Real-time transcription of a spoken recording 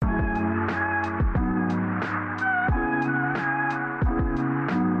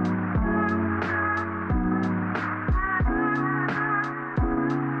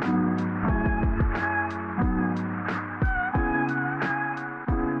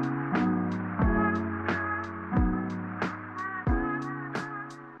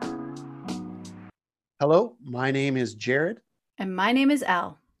Hello, my name is Jared, And my name is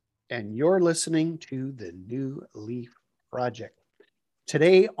Al. and you're listening to the New Leaf Project.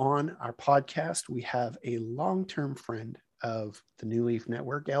 Today on our podcast, we have a long term friend of the New Leaf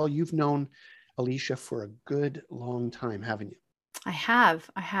Network. Al, you've known Alicia for a good long time, haven't you? I have.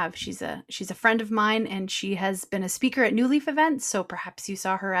 She's a friend of mine, and she has been a speaker at New Leaf events. So perhaps you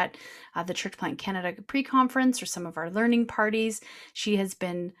saw her at the Church Plant Canada pre-conference or some of our learning parties. She has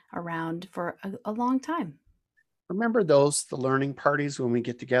been around for a long time. Remember those, the learning parties when we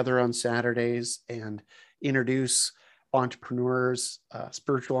get together on Saturdays and introduce entrepreneurs,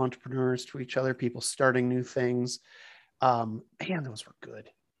 spiritual entrepreneurs to each other, people starting new things. Man, those were good.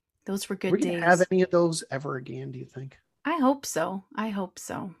 Those were Are we good going to have days. any of those ever again, do you think? I hope so. I hope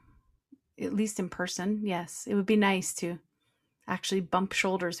so. At least in person. Yes, it would be nice to actually bump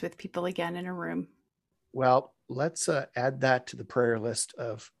shoulders with people again in a room. Well, let's add that to the prayer list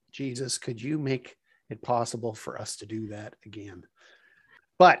of Jesus. Could you make it possible for us to do that again?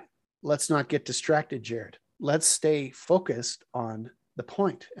 But let's not get distracted, Jared. Let's stay focused on the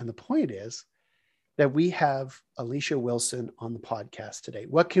point. And the point is that we have Alicia Wilson on the podcast today.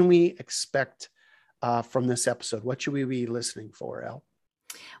 What can we expect from this episode? What should we be listening for, El?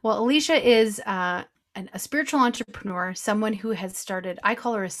 Well, Alicia is a spiritual entrepreneur, someone who has started, I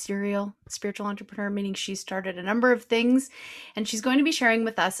call her a serial spiritual entrepreneur, meaning she started a number of things. And she's going to be sharing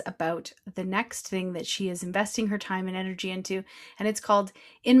with us about the next thing that she is investing her time and energy into. And it's called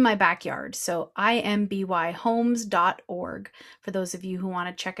In My Backyard. So imbyhomes.org for those of you who want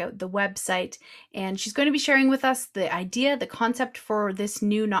to check out the website. And she's going to be sharing with us the idea, the concept for this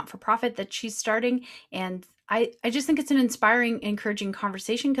new not-for-profit that she's starting. And I just think it's an inspiring, encouraging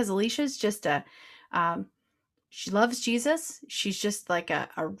conversation because Alicia's just um, she loves Jesus. She's just like a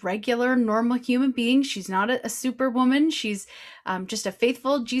regular, normal human being. She's not a superwoman. She's just a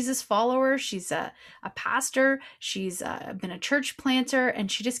faithful Jesus follower. She's a pastor. She's been a church planter,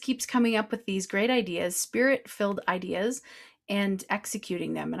 and she just keeps coming up with these great ideas, spirit-filled ideas, and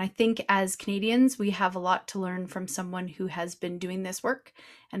executing them. And I think as Canadians, we have a lot to learn from someone who has been doing this work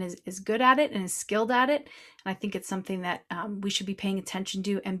and is good at it and is skilled at it. And I think it's something that we should be paying attention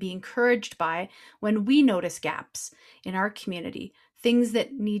to and be encouraged by when we notice gaps in our community, things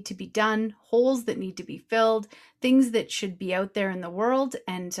that need to be done, holes that need to be filled, things that should be out there in the world.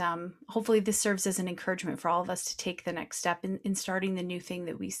 And hopefully this serves as an encouragement for all of us to take the next step in starting the new thing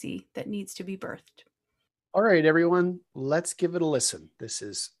that we see that needs to be birthed. All right, everyone, let's give it a listen. This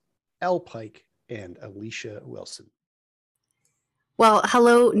is El Pike and Alicia Wilson. Well,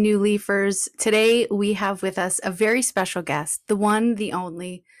 hello, New Leafers. Today we have with us a very special guest, the one, the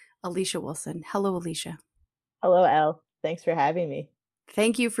only, Alicia Wilson. Hello, Alicia. Hello, Elle. Thanks for having me.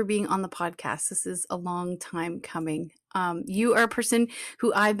 Thank you for being on the podcast. This is a long time coming. You are a person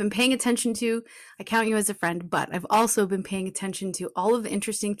who I've been paying attention to. I count you as a friend, but I've also been paying attention to all of the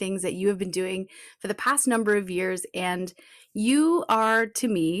interesting things that you have been doing for the past number of years. And you are, to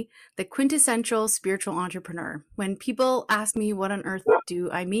me, the quintessential spiritual entrepreneur. When people ask me what on earth do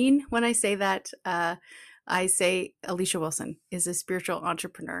I mean when I say that, I say Alicia Wilson is a spiritual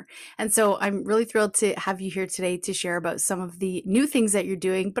entrepreneur. And so I'm really thrilled to have you here today to share about some of the new things that you're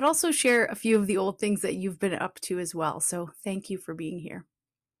doing, but also share a few of the old things that you've been up to as well. So thank you for being here.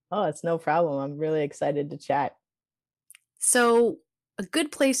 Oh, it's no problem. I'm really excited to chat. So a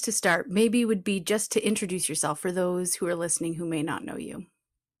good place to start maybe would be just to introduce yourself for those who are listening who may not know you.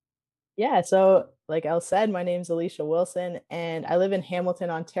 Yeah, so like Elle said, my name's Alicia Wilson, and I live in Hamilton,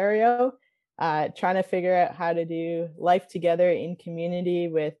 Ontario, trying to figure out how to do life together in community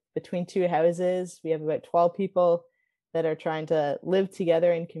with between two houses. We have about 12 people that are trying to live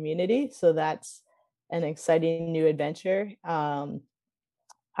together in community. So that's an exciting new adventure. I,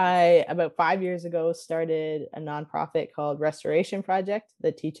 about 5 years ago, started a nonprofit called Restoration Project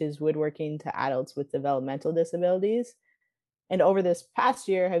that teaches woodworking to adults with developmental disabilities. And over this past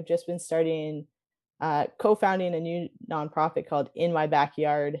year, I've just been co-founding a new nonprofit called In My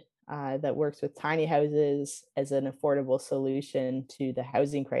Backyard that works with tiny houses as an affordable solution to the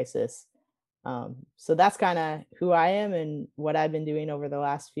housing crisis. So that's kind of who I am and what I've been doing over the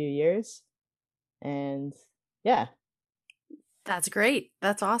last few years. And yeah. That's great.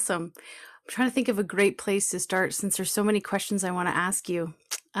 That's awesome. I'm trying to think of a great place to start since there's so many questions I want to ask you.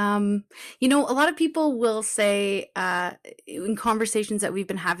 A lot of people will say in conversations that we've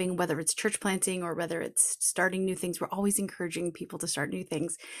been having, whether it's church planting or whether it's starting new things, we're always encouraging people to start new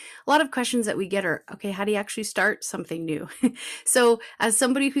things. A lot of questions that we get are, okay, how do you actually start something new? So as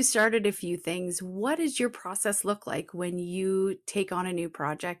somebody who started a few things, what does your process look like when you take on a new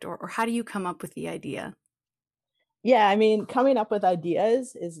project or how do you come up with the idea? Yeah, I mean, coming up with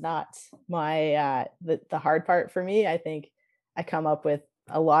ideas is not my the hard part for me. I think I come up with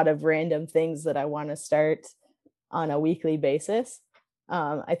a lot of random things that I want to start on a weekly basis.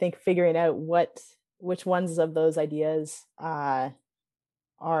 I think figuring out which ones of those ideas are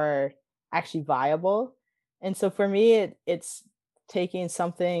actually viable. And so for me, it's taking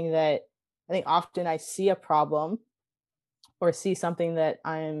something that I think often I see a problem or see something that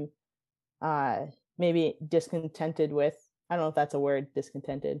I'm uh, maybe discontented with. I don't know if that's a word,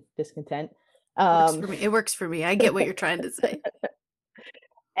 discontent. Works Um, for me. It works for me. I get what you're trying to say.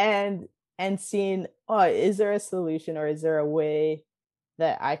 and seeing, oh, is there a solution or is there a way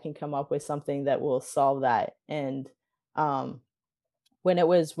that I can come up with something that will solve that? And um, when it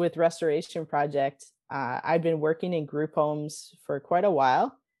was with Restoration Project, I'd been working in group homes for quite a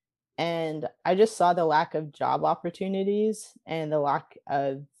while. And I just saw the lack of job opportunities and the lack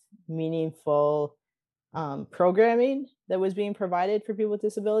of meaningful programming that was being provided for people with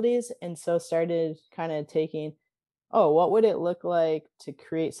disabilities. And so started kind of taking, oh, what would it look like to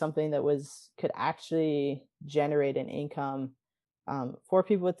create something that could actually generate an income for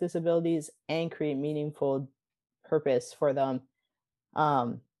people with disabilities and create meaningful purpose for them.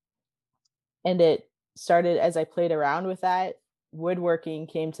 Um, and it started as I played around with that, woodworking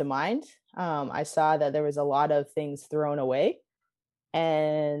came to mind. I saw that there was a lot of things thrown away.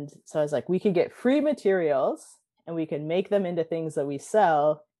 And so I was like, we could get free materials and we could make them into things that we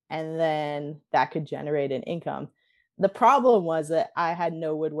sell. And then that could generate an income. The problem was that I had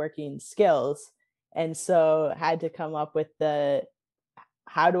no woodworking skills. And so had to come up with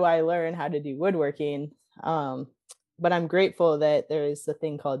how do I learn how to do woodworking? But I'm grateful that there is a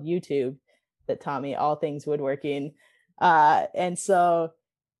thing called YouTube that taught me all things woodworking. And so,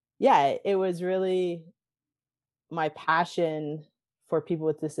 yeah, it was really my passion for people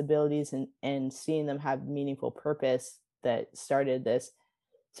with disabilities and seeing them have meaningful purpose that started this.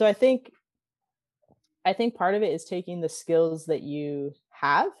 So I think part of it is taking the skills that you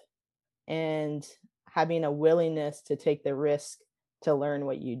have and having a willingness to take the risk to learn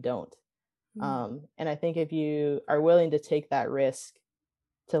what you don't. And I think if you are willing to take that risk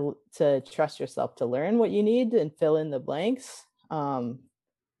to trust yourself to learn what you need and fill in the blanks,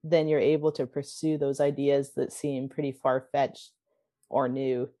 then you're able to pursue those ideas that seem pretty far-fetched or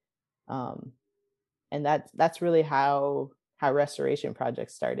new. Um, and that's really how restoration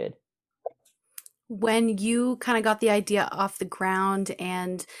projects started. When you kind of got the idea off the ground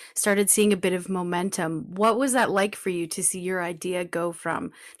and started seeing a bit of momentum, what was that like for you to see your idea go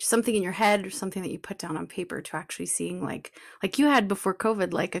from just something in your head or something that you put down on paper to actually seeing like you had before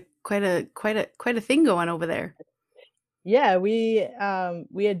COVID, like quite a thing going over there? Yeah, we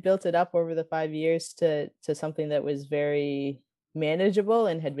had built it up over the 5 years to something that was very manageable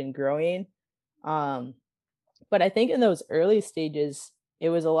and had been growing. Um, but I think in those early stages, it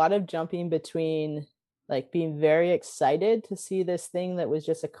was a lot of jumping between like being very excited to see this thing that was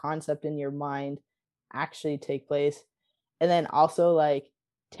just a concept in your mind actually take place, and then also like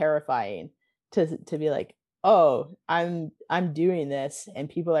terrifying to be like, oh, I'm doing this and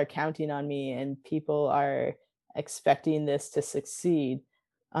people are counting on me and people are expecting this to succeed.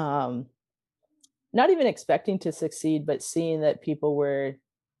 um Not even expecting to succeed, but seeing that people were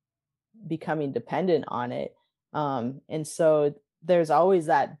becoming dependent on it. And so there's always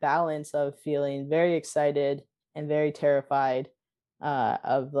that balance of feeling very excited and very terrified,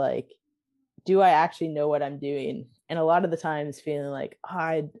 of like, do I actually know what I'm doing? And a lot of the times feeling like,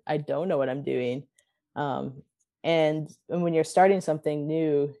 oh, I don't know what I'm doing. And when you're starting something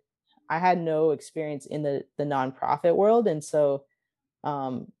new, I had no experience in the nonprofit world. And so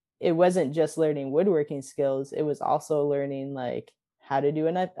it wasn't just learning woodworking skills, it was also learning like how to do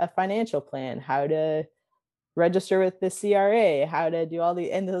a financial plan, how to register with the CRA, how to do all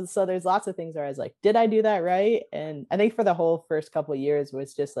the, and so there's lots of things where I was like, did I do that right? And I think for the whole first couple of years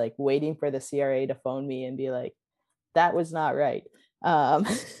was just like waiting for the CRA to phone me and be like, that was not right. Um,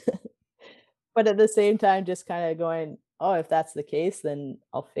 but at the same time, just kind of going, oh, if that's the case, then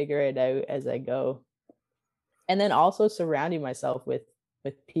I'll figure it out as I go. And then also surrounding myself with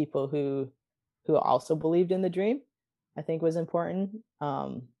people who also believed in the dream, I think was important.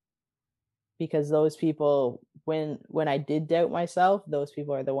 Because those people, when I did doubt myself, those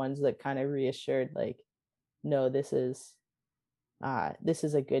people are the ones that kind of reassured, like, no, this is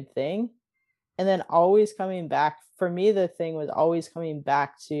a good thing. And then always coming back, for me, the thing was always coming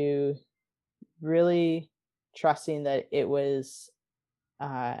back to really trusting that it was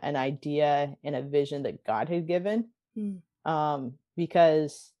an idea and a vision that God had given. Mm.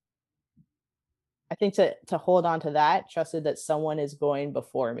 Because I think to hold on to that, trusted that someone is going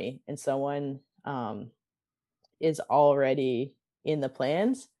before me and someone is already in the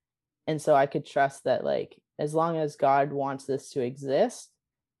plans. And so I could trust that, like, as long as God wants this to exist,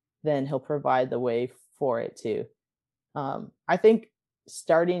 then he'll provide the way for it to. I think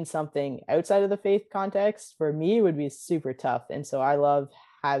starting something outside of the faith context for me would be super tough. And so I love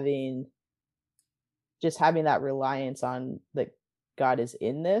having having that reliance on that God is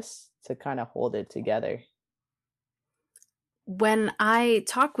in this to kind of hold it together. When I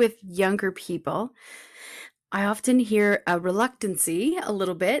talk with younger people, I often hear a reluctancy a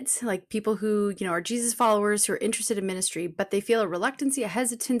little bit, like people who, are Jesus followers who are interested in ministry, but they feel a reluctancy, a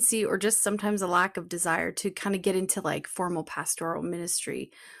hesitancy, or just sometimes a lack of desire to kind of get into like formal pastoral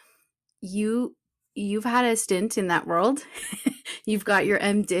ministry. You've had a stint in that world. You've got your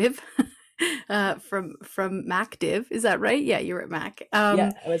MDiv from MacDiv. Is that right? Yeah, you were at Mac.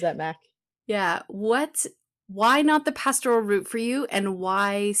 Yeah, I was at Mac. Yeah. Why not the pastoral route for you, and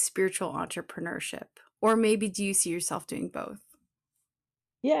why spiritual entrepreneurship? Or maybe do you see yourself doing both?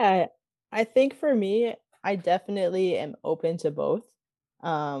 Yeah, I think for me, I definitely am open to both.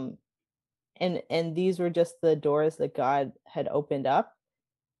 Um, and these were just the doors that God had opened up.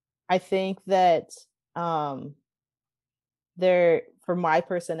 I think that um there for my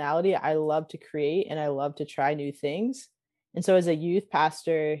personality, I love to create and I love to try new things. And so as a youth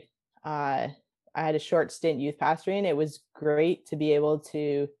pastor, I had a short stint youth pastoring. It was great to be able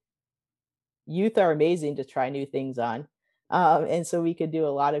to youth are amazing to try new things on. And so we could do a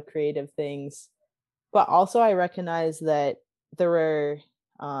lot of creative things. But also I recognize that there were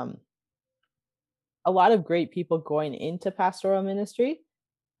a lot of great people going into pastoral ministry.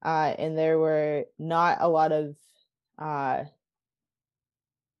 And there were not a lot of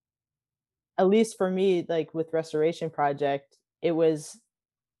at least for me, like with Restoration Project, it was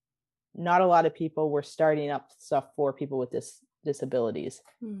not a lot of people were starting up stuff for people with disabilities.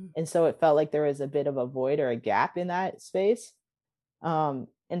 And so it felt like there was a bit of a void or a gap in that space. And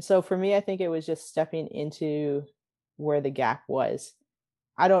so for me, I think it was just stepping into where the gap was.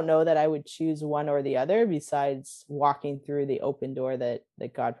 I don't know that I would choose one or the other besides walking through the open door that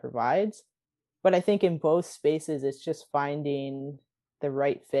God provides. But I think in both spaces, it's just finding the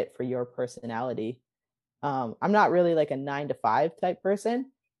right fit for your personality. I'm not really like a 9 to 5 type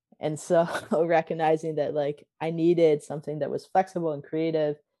person. And so recognizing that like I needed something that was flexible and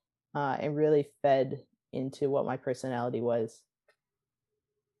creative and really fed into what my personality was.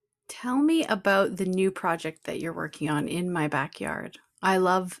 Tell me about the new project that you're working on, In My Backyard. I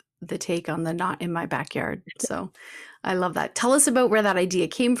love the take on the not in my backyard. So I love that. Tell us about where that idea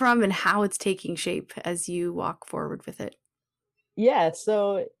came from and how it's taking shape as you walk forward with it. Yeah,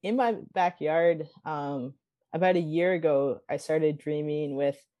 so In My Backyard, about a year ago, I started dreaming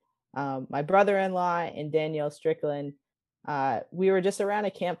with my brother-in-law and Danielle Strickland. We were just around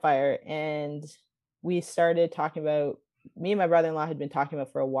a campfire and we started talking about, me and my brother-in-law had been talking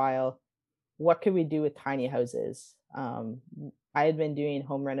about for a while, what could we do with tiny houses? I had been doing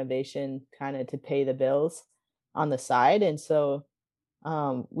home renovation kind of to pay the bills on the side. And so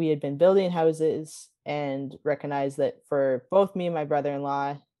we had been building houses and recognized that for both me and my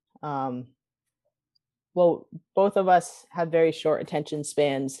brother-in-law, well, both of us have very short attention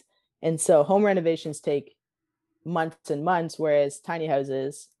spans. And so home renovations take months and months, whereas tiny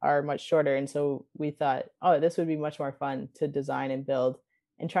houses are much shorter. And so we thought, oh, this would be much more fun to design and build,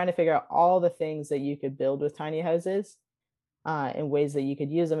 and trying to figure out all the things that you could build with tiny houses and ways that you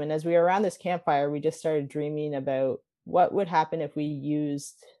could use them. And as we were around this campfire, we just started dreaming about what would happen if we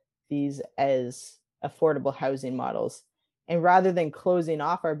used these as affordable housing models. And rather than closing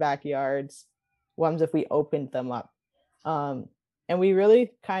off our backyards, what if we opened them up? And we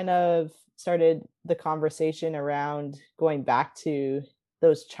really kind of started the conversation around going back to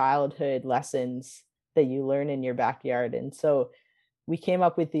those childhood lessons that you learn in your backyard. And so we came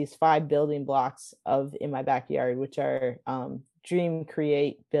up with these 5 building blocks of In My Backyard, which are dream,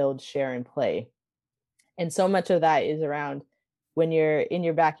 create, build, share, and play. And so much of that is around when you're in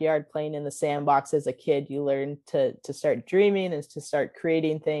your backyard playing in the sandbox as a kid, you learn to start dreaming and to start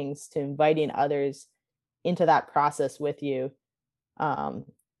creating things, to inviting others into that process with you.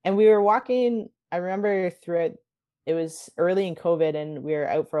 And we were walking, I remember it was early in COVID, and we were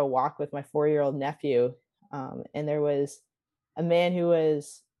out for a walk with my 4-year-old nephew. And there was a man who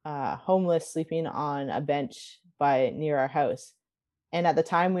was homeless sleeping on a bench near our house. And at the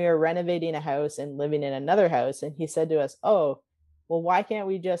time we were renovating a house and living in another house. And he said to us, oh, well, why can't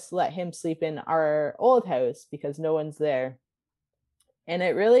we just let him sleep in our old house because no one's there? And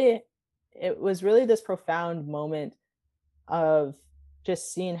it was really this profound moment of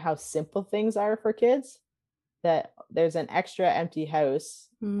just seeing how simple things are for kids. that there's an extra empty house,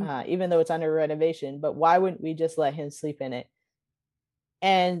 even though it's under renovation, but why wouldn't we just let him sleep in it?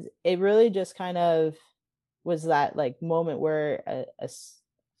 And it really just kind of was that like moment where a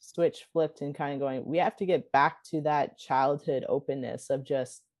switch flipped and kind of going, we have to get back to that childhood openness of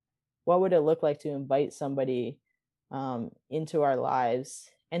just what would it look like to invite somebody into our lives.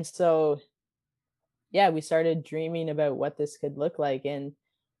 And so, yeah, we started dreaming about what this could look like. And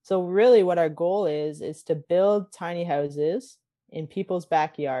so really what our goal is to build tiny houses in people's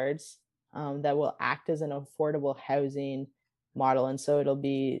backyards that will act as an affordable housing model. And so it'll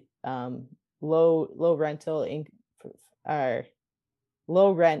be low rental or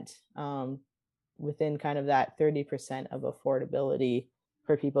low rent within kind of that 30% of affordability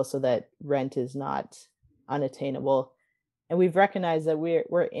for people, so that rent is not unattainable. And we've recognized that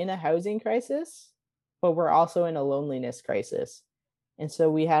we're in a housing crisis, but we're also in a loneliness crisis. And so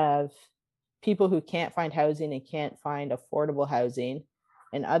we have people who can't find housing and can't find affordable housing,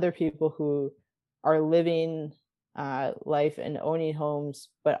 and other people who are living life and owning homes,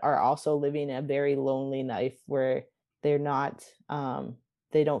 but are also living a very lonely life where they're not,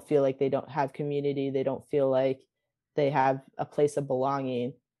 they don't feel like they don't have community. They don't feel like they have a place of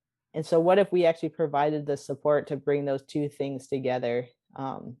belonging. And so what if we actually provided the support to bring those two things together,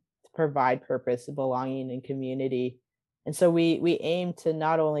 to provide purpose, belonging, and community? And so we aim to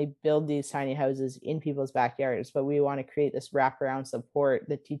not only build these tiny houses in people's backyards, but we want to create this wraparound support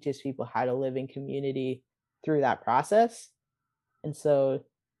that teaches people how to live in community through that process. And so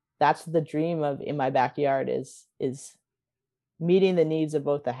that's the dream of In My Backyard, is meeting the needs of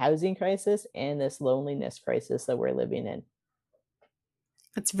both the housing crisis and this loneliness crisis that we're living in.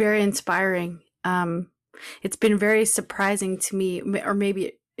 That's very inspiring. It's been very surprising to me, or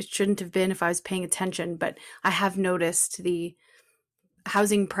maybe it shouldn't have been if I was paying attention, but I have noticed the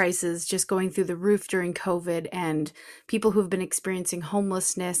housing prices just going through the roof during COVID, and people who've been experiencing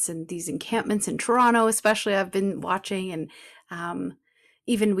homelessness and these encampments in Toronto, especially, I've been watching. And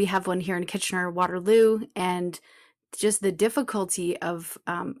even we have one here in Kitchener, Waterloo, and just the difficulty of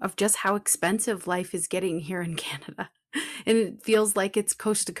just how expensive life is getting here in Canada. And it feels like it's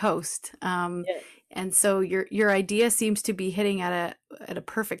coast to coast. Yeah. And so your idea seems to be hitting at a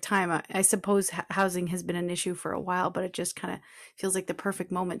perfect time. I suppose housing has been an issue for a while, but it just kind of feels like the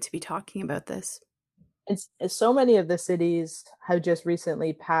perfect moment to be talking about this. It's so many of the cities have just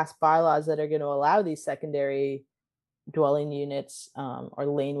recently passed bylaws that are going to allow these secondary dwelling units, or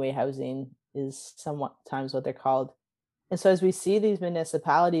laneway housing is somewhat times what they're called. And so as we see these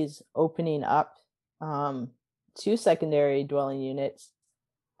municipalities opening up to secondary dwelling units,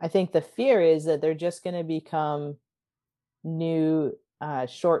 I think the fear is that they're just going to become new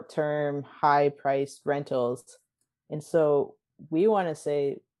short-term, high-priced rentals. And so we want to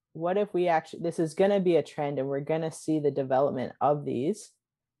say, what if we actually, this is going to be a trend and we're going to see the development of these.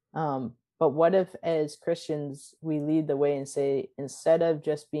 But what if, as Christians, we lead the way and say, instead of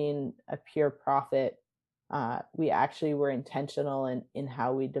just being a pure profit, we actually were intentional in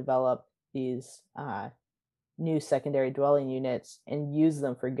how we develop these new secondary dwelling units and use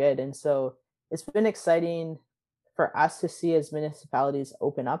them for good. And so it's been exciting for us to see, as municipalities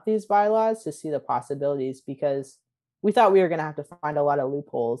open up these bylaws, to see the possibilities, because we thought we were going to have to find a lot of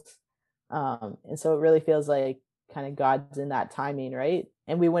loopholes. And so it really feels like kind of God's in that timing, right?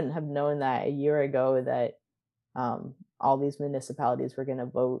 And we wouldn't have known that a year ago that all these municipalities were going to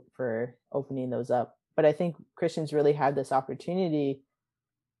vote for opening those up. But I think Christians really had this opportunity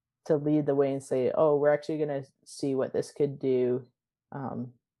to lead the way and say, oh, we're actually going to see what this could do,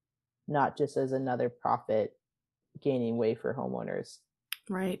 not just as another profit gaining way for homeowners.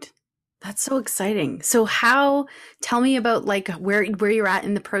 Right. That's so exciting. So tell me about like where you're at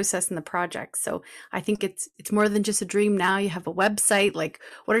in the process and the project. So I think it's more than just a dream now. You have a website. Like,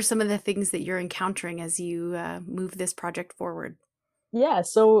 what are some of the things that you're encountering as you move this project forward? Yeah,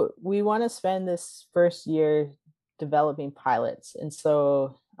 so we want to spend this first year developing pilots. And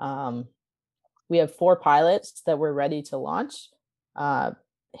so we have 4 pilots that we're ready to launch.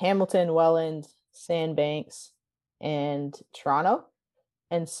 Hamilton, Welland, Sandbanks, and Toronto.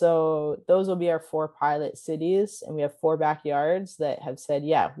 And so those will be our 4 pilot cities. And we have 4 backyards that have said,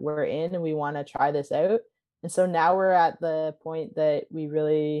 yeah, we're in and we want to try this out. And so now we're at the point that we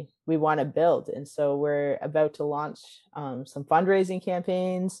want to build. And so we're about to launch some fundraising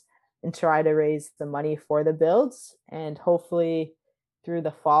campaigns and try to raise the money for the builds. And hopefully through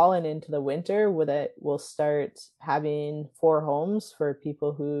the fall and into the winter, we'll start having 4 homes for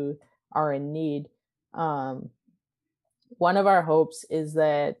people who are in need. One of our hopes is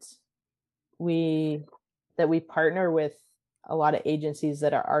that we partner with a lot of agencies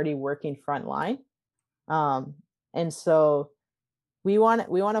that are already working frontline. And so we want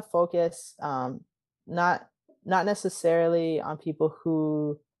to focus, not necessarily on people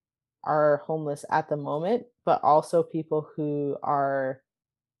who are homeless at the moment, but also people who are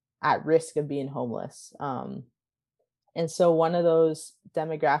at risk of being homeless. And so one of those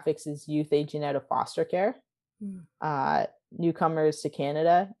demographics is youth aging out of foster care. Mm. Newcomers to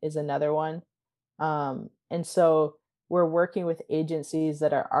Canada is another one. And so we're working with agencies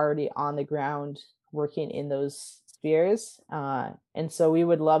that are already on the ground working in those spheres. And so we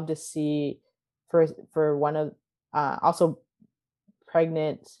would love to see for one of also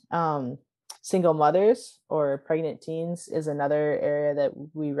pregnant single mothers or pregnant teens is another area that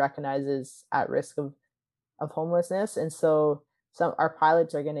we recognize is at risk of homelessness. And so some our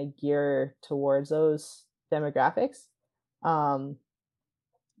pilots are going to gear towards those demographics.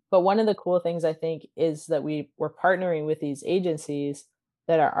 But one of the cool things I think is that we're partnering with these agencies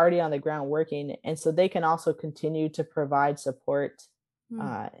that are already on the ground working. And so they can also continue to provide support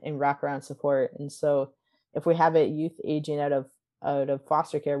and wraparound support. And so if we have a youth aging out of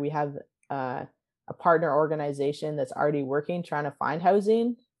foster care, we have a partner organization that's already working, trying to find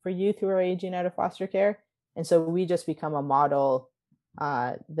housing for youth who are aging out of foster care. And so we just become a model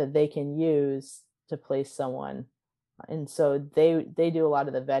that they can use to place someone. And so they do a lot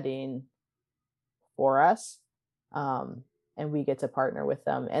of the vetting for us, and we get to partner with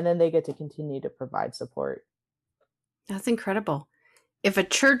them, and then they get to continue to provide support. That's incredible. If a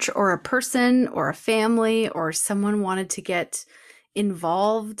church or a person or a family or someone wanted to get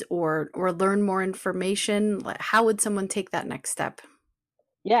involved or learn more information, how would someone take that next step?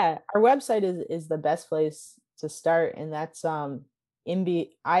 Yeah, our website is the best place to start, and that's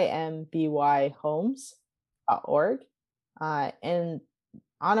imbhomes.org. And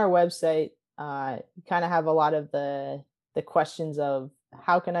on our website, you kind of have a lot of the questions of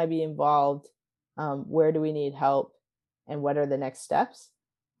how can I be involved, where do we need help, and what are the next steps.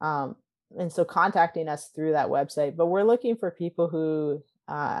 And so contacting us through that website. But we're looking for people who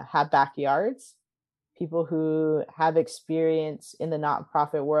have backyards, people who have experience in the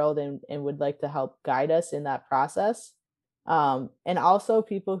nonprofit world and would like to help guide us in that process. And also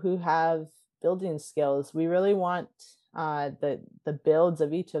people who have building skills. We really want the builds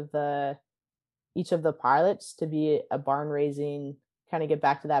of each of the pilots to be a barn raising, kind of get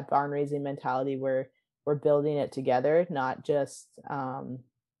back to that barn raising mentality where we're building it together, not just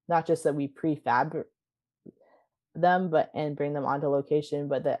that we prefab them and bring them onto location,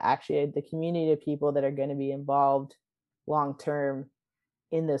 but that actually the community of people that are going to be involved long term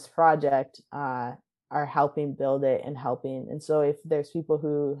in this project are helping build it and helping. And so if there's people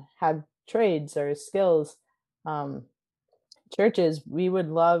who have trades or skills, churches, we would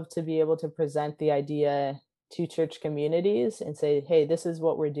love to be able to present the idea to church communities and say, hey, this is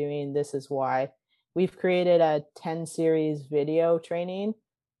what we're doing, this is why. We've created a 10 series video training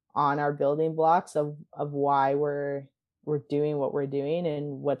on our building blocks of why we're doing what we're doing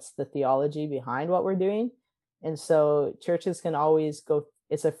and what's the theology behind what we're doing. And so churches can always go,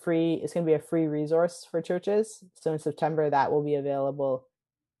 it's going to be a free resource for churches. So in September that will be available.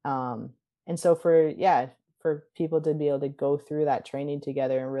 And so for people to be able to go through that training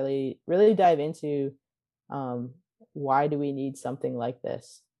together and really, really dive into why do we need something like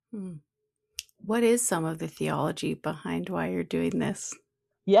this? What is some of the theology behind why you're doing this?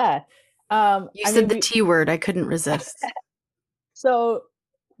 Yeah. You said the T word. I couldn't resist. So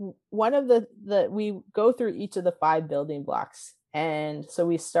one of we go through each of the 5 building blocks. And so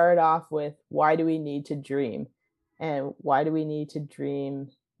we start off with, why do we need to dream? And why do we need to dream?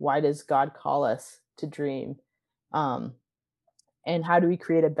 Why does God call us to dream? And how do we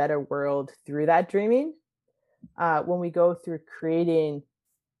create a better world through that dreaming? When we go through creating,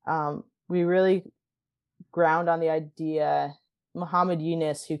 we really ground on the idea. Muhammad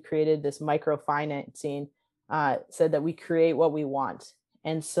Yunus, who created this microfinancing, said that we create what we want.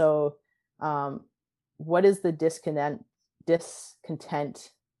 And so what is the discontent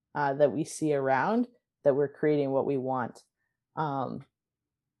that we see around, that we're creating what we want?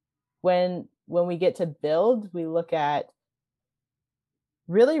 When we get to build, we look at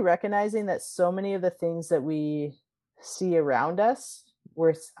really recognizing that so many of the things that we see around us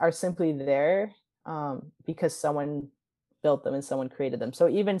are simply there because someone built them and someone created them. So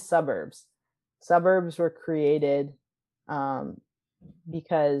even suburbs were created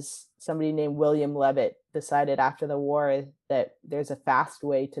because somebody named William Levitt decided after the war that there's a fast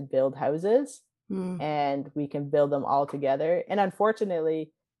way to build houses and we can build them all together. And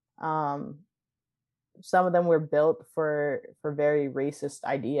unfortunately, some of them were built for very racist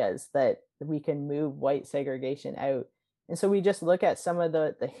ideas, that we can move white segregation out. And so we just look at some of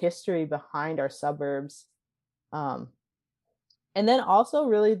the history behind our suburbs. And then also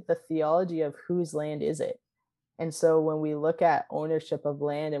really the theology of whose land is it? And so when we look at ownership of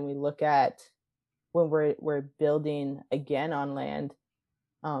land, and we look at when we're building again on land,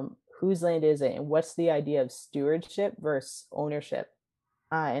 whose land is it? And what's the idea of stewardship versus ownership?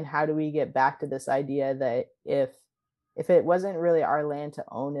 And how do we get back to this idea that if it wasn't really our land to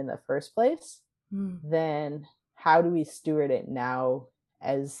own in the first place, then how do we steward it now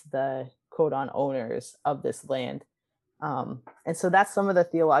as the quote on owners of this land? And so that's some of the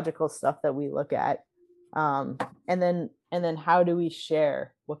theological stuff that we look at. And then how do we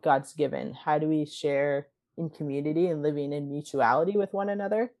share what God's given? How do we share in community and living in mutuality with one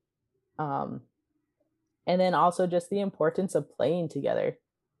another? And then also just the importance of playing together,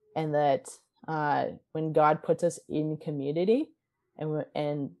 and that when God puts us in community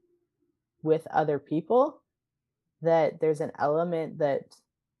and with other people, that there's an element that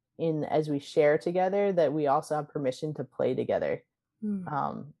as we share together, that we also have permission to play together.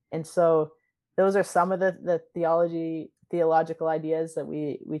 And so those are some of the theological ideas that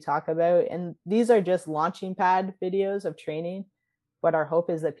we talk about. And these are just launching pad videos of training, but our hope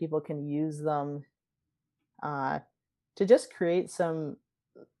is that people can use them to just create some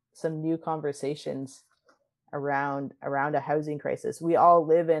new conversations around a housing crisis. We all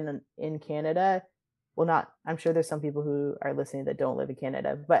live in Canada. Well, I'm sure there's some people who are listening that don't live in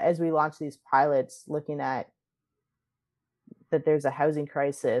Canada, but as we launch these pilots, looking at that there's a housing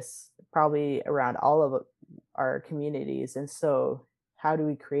crisis probably around all of our communities. And so how do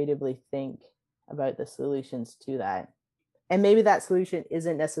we creatively think about the solutions to that? And maybe that solution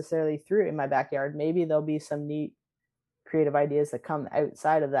isn't necessarily through in my backyard. Maybe there'll be some neat creative ideas that come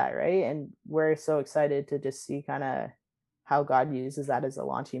outside of that, right? And we're so excited to just see kind of how God uses that as a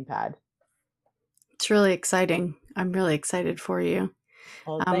launching pad. It's really exciting. I'm really excited for you.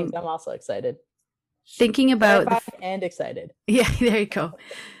 Well, thanks. I'm also excited. Thinking about and excited. Yeah, there you go.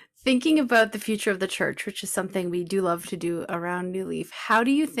 Thinking about the future of the church, which is something we do love to do around New Leaf. How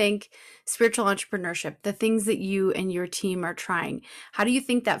do you think spiritual entrepreneurship, the things that you and your team are trying, how do you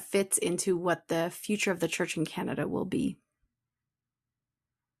think that fits into what the future of the church in Canada will be?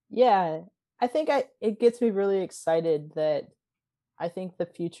 Yeah, I think it gets me really excited that I think the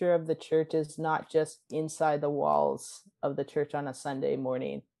future of the church is not just inside the walls of the church on a Sunday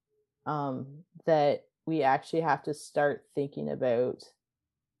morning. That we actually have to start thinking about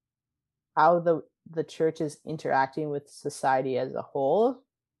how the church is interacting with society as a whole,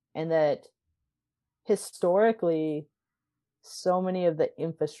 and that historically so many of the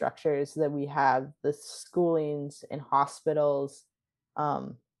infrastructures that we have, the schoolings and hospitals,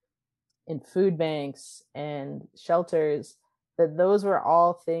 and food banks and shelters, that those were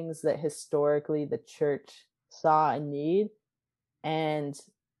all things that historically the church saw a need and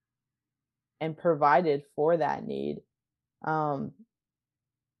provided for that need.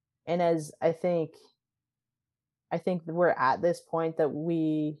 And as I think we're at this point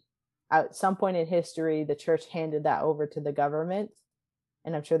that at some point in history, the church handed that over to the government.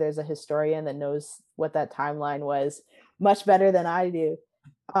 And I'm sure there's a historian that knows what that timeline was much better than I do.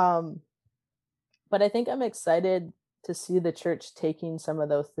 But I think I'm excited to see the church taking some of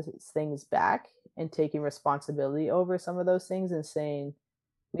those things back and taking responsibility over some of those things and saying,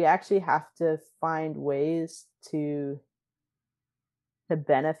 we actually have to find ways to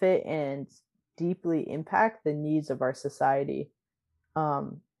benefit and deeply impact the needs of our society.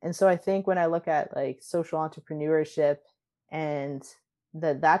 And so I think when I look at like social entrepreneurship, and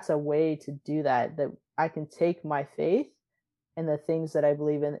that's a way to do that I can take my faith and the things that I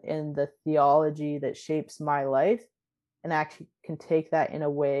believe in the theology that shapes my life, and actually can take that in a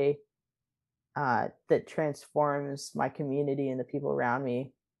way that transforms my community and the people around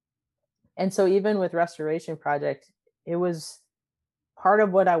me. And so even with Restoration Project, it was part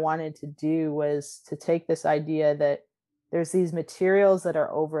of what I wanted to do was to take this idea that there's these materials that are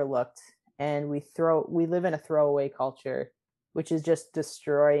overlooked, and we live in a throwaway culture, which is just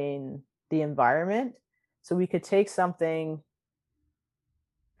destroying the environment. So we could take something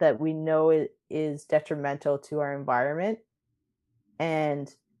that we know is detrimental to our environment,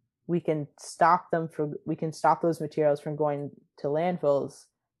 and we can stop those materials from going to landfills.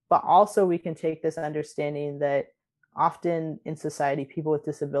 But also we can take this understanding that often in society, people with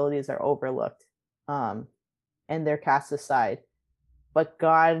disabilities are overlooked, and they're cast aside. But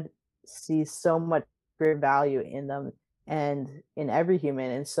God sees so much great value in them and in every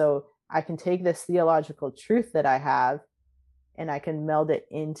human. And so I can take this theological truth that I have, and I can meld it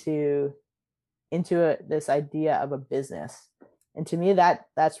into this idea of a business. And to me,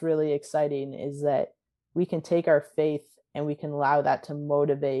 that's really exciting, is that we can take our faith and we can allow that to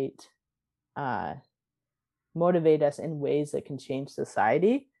motivate us in ways that can change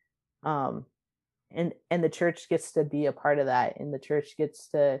society. um, and the church gets to be a part of that, and the church gets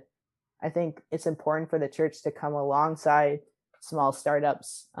to, I think it's important for the church to come alongside small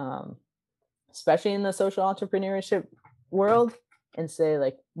startups, especially in the social entrepreneurship world, and say,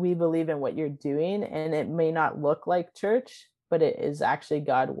 like, we believe in what you're doing, and it may not look like church, but it is actually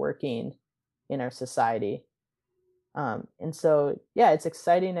God working in our society. And so, yeah, it's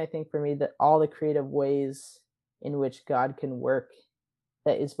exciting, I think, for me, that all the creative ways in which God can work,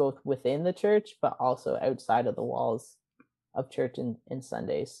 that is both within the church, but also outside of the walls of church and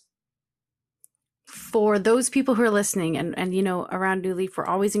Sundays. For those people who are listening, and you know, around New Leaf, we're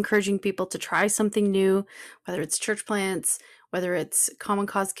always encouraging people to try something new, whether it's church plants, whether it's common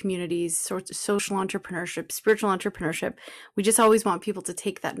cause communities, social entrepreneurship, spiritual entrepreneurship. We just always want people to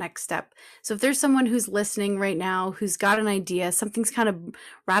take that next step. So if there's someone who's listening right now who's got an idea, something's kind of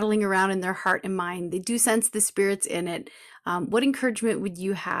rattling around in their heart and mind, they do sense the Spirit's in it, what encouragement would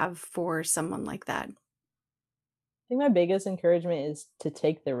you have for someone like that? I think my biggest encouragement is to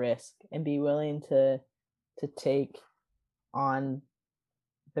take the risk and be willing to take on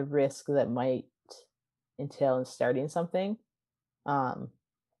the risk that might entail in starting something. Um,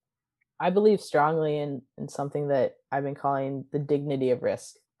 I believe strongly in something that I've been calling the dignity of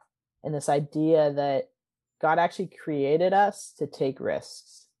risk, and this idea that God actually created us to take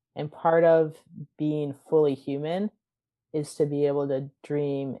risks. And part of being fully human is to be able to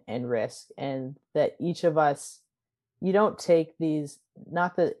dream and risk, and that each of us, you don't take these,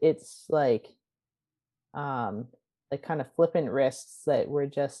 not that it's like kind of flippant risks that we're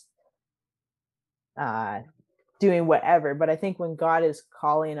just uh doing whatever. But I think when God is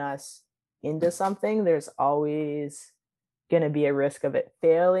calling us into something, there's always going to be a risk of it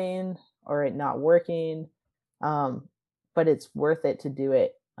failing or it not working. um but it's worth it to do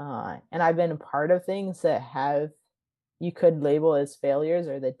it. And I've been a part of things that have, you could label as failures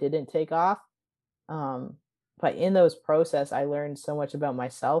or that didn't take off. um but in those process, I learned so much about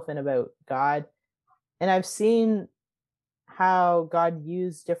myself and about God, and I've seen how God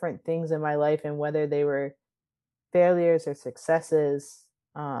used different things in my life, and whether they were failures or successes,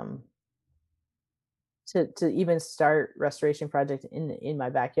 um, to even start restoration project in my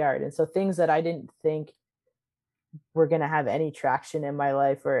backyard. And so things that I didn't think were going to have any traction in my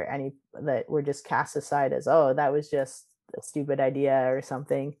life, or any that were just cast aside as, oh, that was just a stupid idea or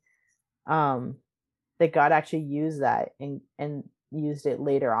something, um, that God actually used that and used it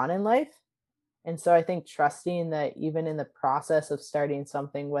later on in life. And so I think trusting that even in the process of starting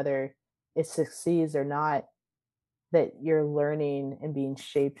something, whether it succeeds or not, that you're learning and being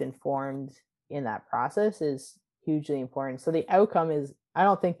shaped and formed in that process is hugely important. So the outcome is, I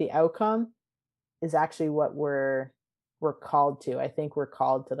don't think the outcome is actually what we're called to. I think we're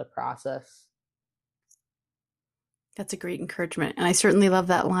called to the process. That's a great encouragement. And I certainly love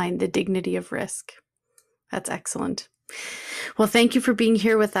that line, the dignity of risk. That's excellent. Well, thank you for being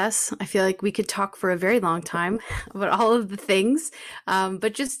here with us. I feel like we could talk for a very long time about all of the things,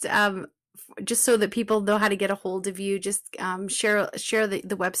 but just so that people know how to get a hold of you, just share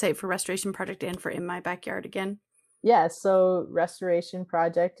the website for Restoration Project and for In My Backyard again. Yeah, so Restoration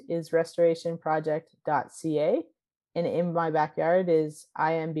Project is restorationproject.ca, and In My Backyard is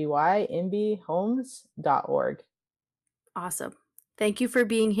imbhomes.org. Awesome. Thank you for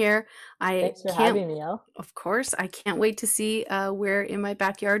being here. Thanks for having me, Elle. Of course, I can't wait to see where In My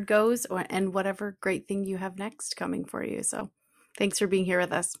Backyard goes, and whatever great thing you have next coming for you. So thanks for being here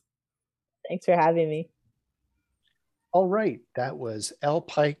with us. Thanks for having me. All right. That was Elle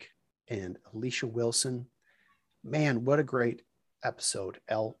Pike and Alicia Wilson. Man, what a great episode.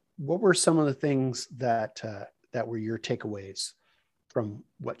 Elle, what were some of the things that were your takeaways from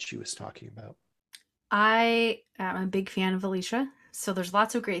what she was talking about? I am a big fan of Alicia, so there's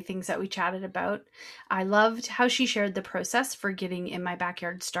lots of great things that we chatted about. I loved how she shared the process for getting In My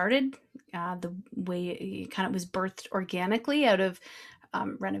Backyard started, the way it kind of was birthed organically out of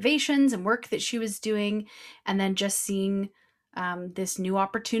renovations and work that she was doing, and then just seeing this new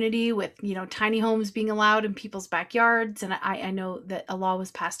opportunity with, you know, tiny homes being allowed in people's backyards. And I know that a law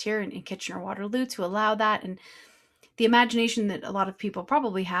was passed here in Kitchener-Waterloo to allow that. And the imagination that a lot of people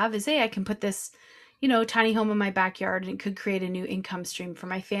probably have is, hey, I can put this, you know, tiny home in my backyard and it could create a new income stream for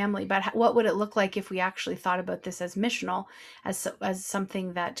my family. But what would it look like if we actually thought about this as missional, as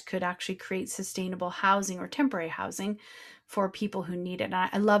something that could actually create sustainable housing or temporary housing for people who need it? And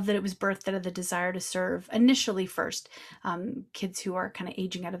I love that it was birthed out of the desire to serve initially first kids who are kind of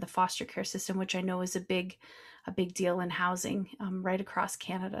aging out of the foster care system, which I know is a big a big deal in housing right across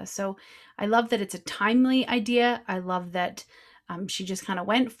Canada. So I love that it's a timely idea. I love that she just kind of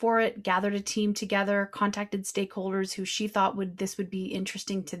went for it, gathered a team together, contacted stakeholders who she thought this would be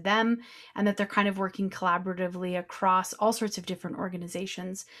interesting to them, and that they're kind of working collaboratively across all sorts of different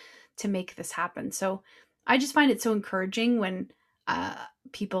organizations to make this happen. So I just find it so encouraging when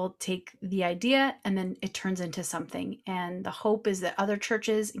people take the idea and then it turns into something. And the hope is that other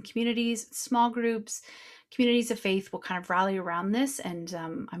churches and communities, small groups, communities of faith will kind of rally around this. And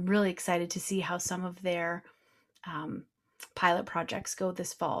I'm really excited to see how some of their pilot projects go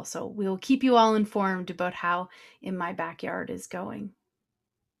this fall. So we will keep you all informed about how In My Backyard is going.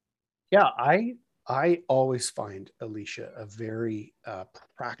 Yeah, I always find Alicia a very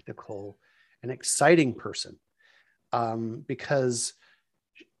practical and exciting person, because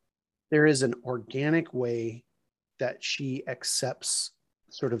there is an organic way that she accepts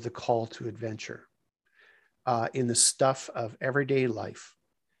sort of the call to adventure in the stuff of everyday life.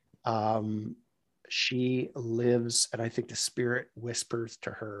 She lives, and I think the Spirit whispers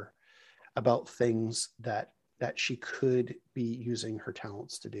to her about things that she could be using her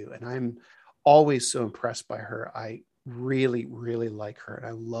talents to do. And I'm always so impressed by her. I really, really like her, and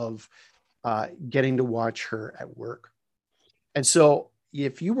I love getting to watch her at work. And so,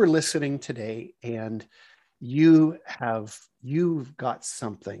 if you were listening today and you've got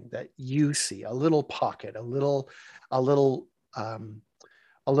something that you see, a little pocket, a little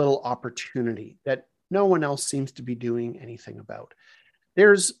opportunity that no one else seems to be doing anything about,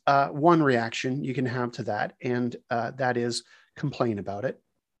 there's one reaction you can have to that, and that is complain about it.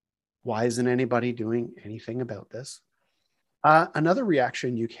 Why isn't anybody doing anything about this? Another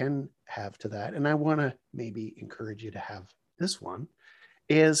reaction you can have to that, and I want to maybe encourage you to have this one,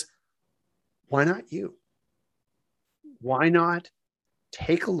 is why not you? Why not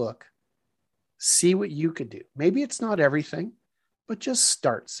take a look, see what you could do? Maybe it's not everything, but just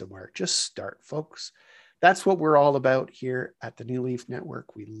start somewhere. Just start, folks. That's what we're all about here at the New Leaf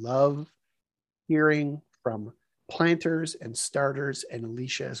Network. We love hearing from planters and starters, and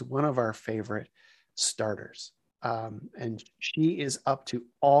Alicia is one of our favorite starters. And she is up to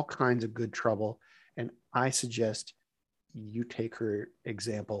all kinds of good trouble. And I suggest you take her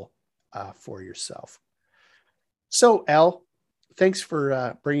example for yourself. So, Elle, thanks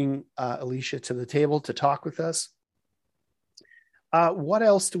for bringing Alicia to the table to talk with us. What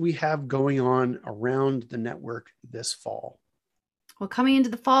else do we have going on around the network this fall? Well, coming into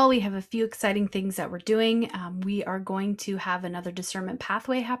the fall, we have a few exciting things that we're doing. We are going to have another discernment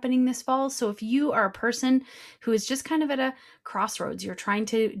pathway happening this fall. So if you are a person who is just kind of at a crossroads, you're trying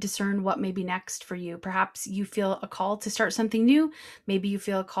to discern what may be next for you. Perhaps you feel a call to start something new. Maybe you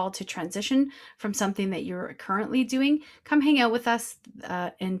feel a call to transition from something that you're currently doing. Come hang out with us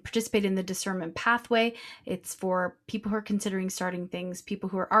and participate in the discernment pathway. It's for people who are considering starting things, people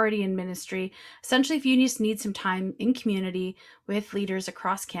who are already in ministry. Essentially, if you just need some time in community with leaders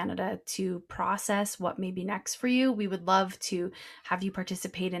across Canada to process what may be next for you, we would love to have you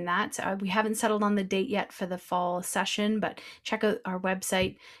participate in that. We haven't settled on the date yet for the fall session, but check out our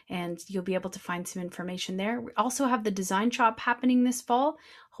website and you'll be able to find some information there. We also have the design shop happening this fall.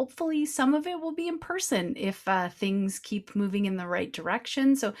 Hopefully some of it will be in person if things keep moving in the right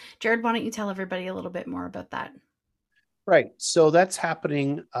direction. So Jared, why don't you tell everybody a little bit more about that? Right. So that's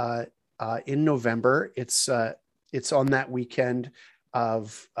happening in November. It's on that weekend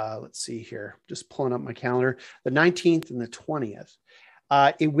of, let's see here, just pulling up my calendar, the 19th and the 20th.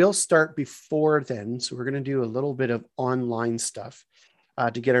 It will start before then. So we're going to do a little bit of online stuff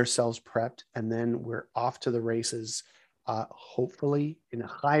to get ourselves prepped. And then we're off to the races, hopefully in a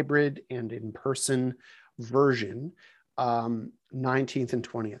hybrid and in-person version, 19th and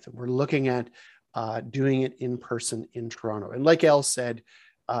 20th. And we're looking at doing it in person in Toronto. And like Elle said,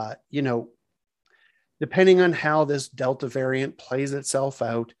 depending on how this Delta variant plays itself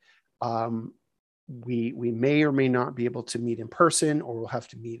out, we may or may not be able to meet in person, or we'll have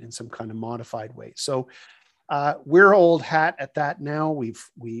to meet in some kind of modified way. So we're old hat at that now.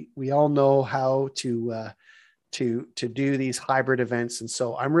 We all know how to do these hybrid events, and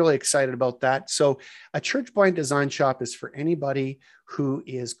so I'm really excited about that. So a church blind design shop is for anybody who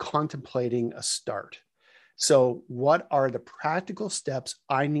is contemplating a start. So what are the practical steps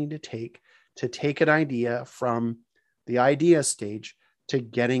I need to take an idea from the idea stage to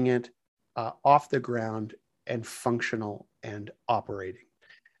getting it off the ground and functional and operating?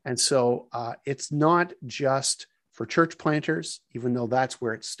 And so it's not just for church planters, even though that's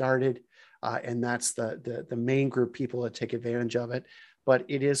where it started, and that's the main group of people that take advantage of it, but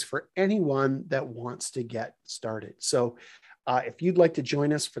it is for anyone that wants to get started. So If you'd like to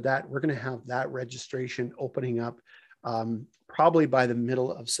join us for that, we're going to have that registration opening up probably by the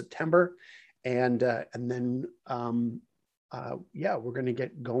middle of September. And then, we're going to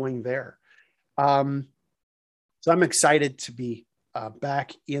get going there. So I'm excited to be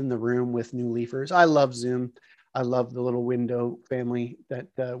back in the room with New Leafers. I love Zoom. I love the little window family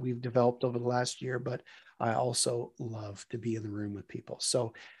that we've developed over the last year, but I also love to be in the room with people.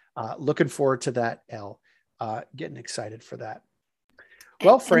 So looking forward to that, Elle. Getting excited for that.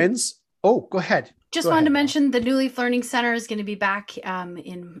 Well, friends, go ahead. Just wanted to mention the New Leaf Learning Center is going to be back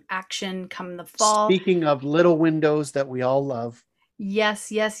in action come the fall. Speaking of little windows that we all love.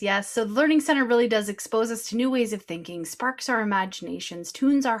 Yes. So the Learning Center really does expose us to new ways of thinking, sparks our imaginations,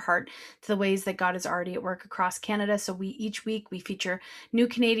 tunes our heart to the ways that God is already at work across Canada. So each week we feature new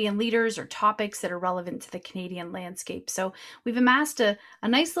Canadian leaders or topics that are relevant to the Canadian landscape. So we've amassed a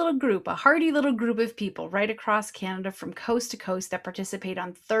nice little group, a hearty little group of people right across Canada from coast to coast that participate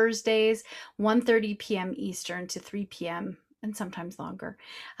on Thursdays, 1:30 p.m. Eastern to 3 p.m. and sometimes longer.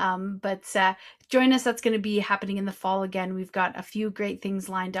 But join us. That's going to be happening in the fall again. We've got a few great things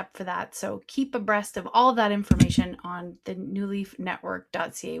lined up for that. So keep abreast of all of that information on the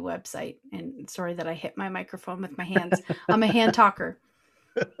newleafnetwork.ca website. And sorry that I hit my microphone with my hands. I'm a hand talker.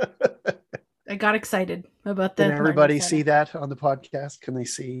 I got excited about that. Can everybody see that on the podcast? Can they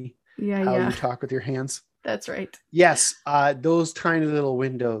see how you talk with your hands? That's right. Yes. Those tiny little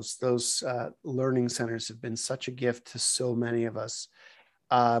windows, those learning centers have been such a gift to so many of us,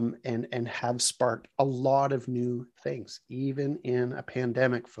 and have sparked a lot of new things. Even in a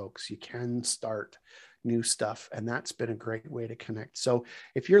pandemic, folks, you can start new stuff. And that's been a great way to connect. So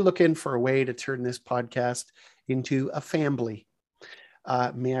if you're looking for a way to turn this podcast into a family,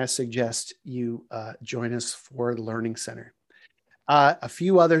 may I suggest you join us for the Learning Center. A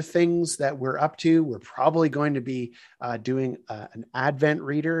few other things that we're up to. We're probably going to be doing an Advent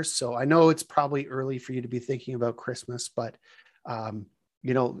reader. So I know it's probably early for you to be thinking about Christmas, but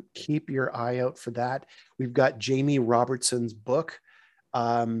keep your eye out for that. We've got Jamie Robertson's book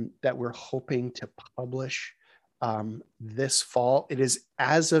that we're hoping to publish this fall. It is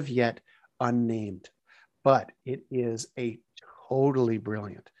as of yet unnamed, but it is a totally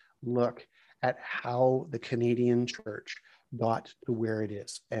brilliant look at how the Canadian church got to where it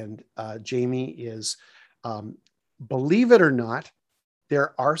is. And Jamie is, believe it or not,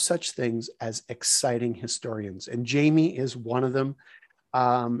 there are such things as exciting historians. And Jamie is one of them.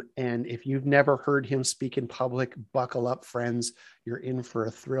 And if you've never heard him speak in public, buckle up, friends. You're in for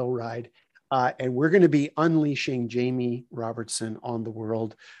a thrill ride. And we're going to be unleashing Jamie Robertson on the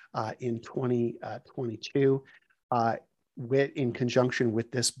world in 2022 in conjunction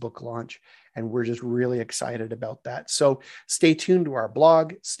with this book launch. And we're just really excited about that. So stay tuned to our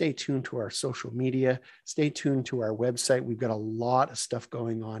blog, stay tuned to our social media, stay tuned to our website. We've got a lot of stuff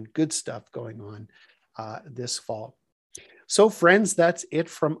going on, good stuff going on this fall. So friends, that's it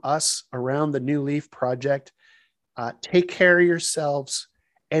from us around the New Leaf Project. Take care of yourselves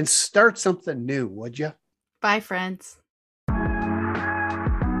and start something new, would you? Bye, friends.